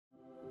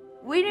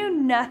We knew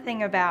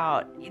nothing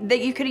about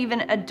that you could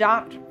even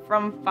adopt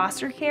from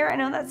foster care. I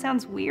know that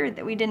sounds weird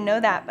that we didn't know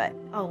that, but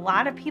a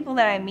lot of people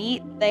that I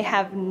meet, they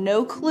have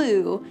no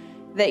clue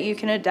that you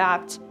can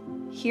adopt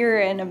here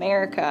in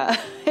America,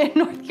 in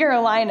North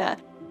Carolina.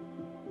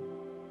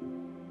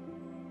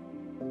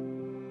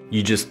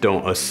 You just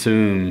don't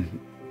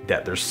assume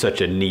that there's such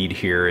a need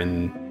here,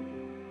 and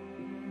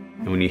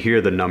when you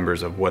hear the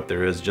numbers of what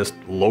there is just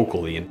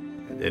locally,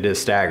 it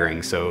is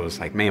staggering. So it's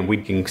like, man, we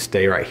can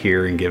stay right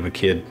here and give a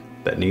kid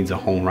that needs a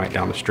home right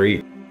down the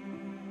street.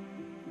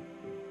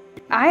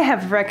 I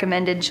have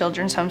recommended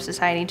Children's Home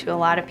Society to a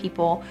lot of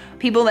people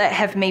that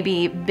have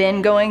maybe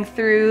been going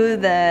through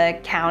the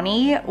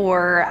county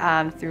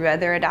or through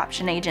other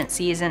adoption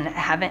agencies and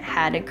haven't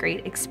had a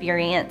great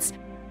experience.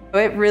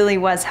 It really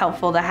was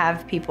helpful to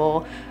have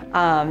people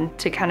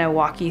to kind of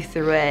walk you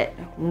through it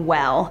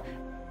well.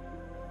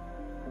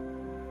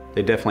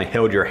 They definitely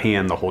held your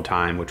hand the whole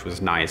time, which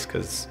was nice,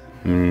 because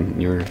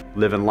you're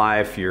living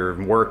life,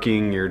 you're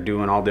working, you're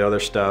doing all the other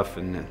stuff,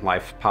 and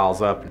life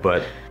piles up,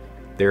 but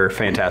they're a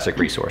fantastic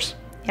resource.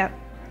 Yep.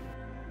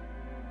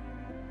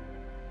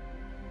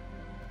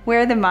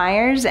 We're the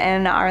Myers,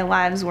 and our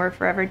lives were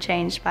forever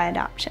changed by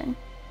adoption.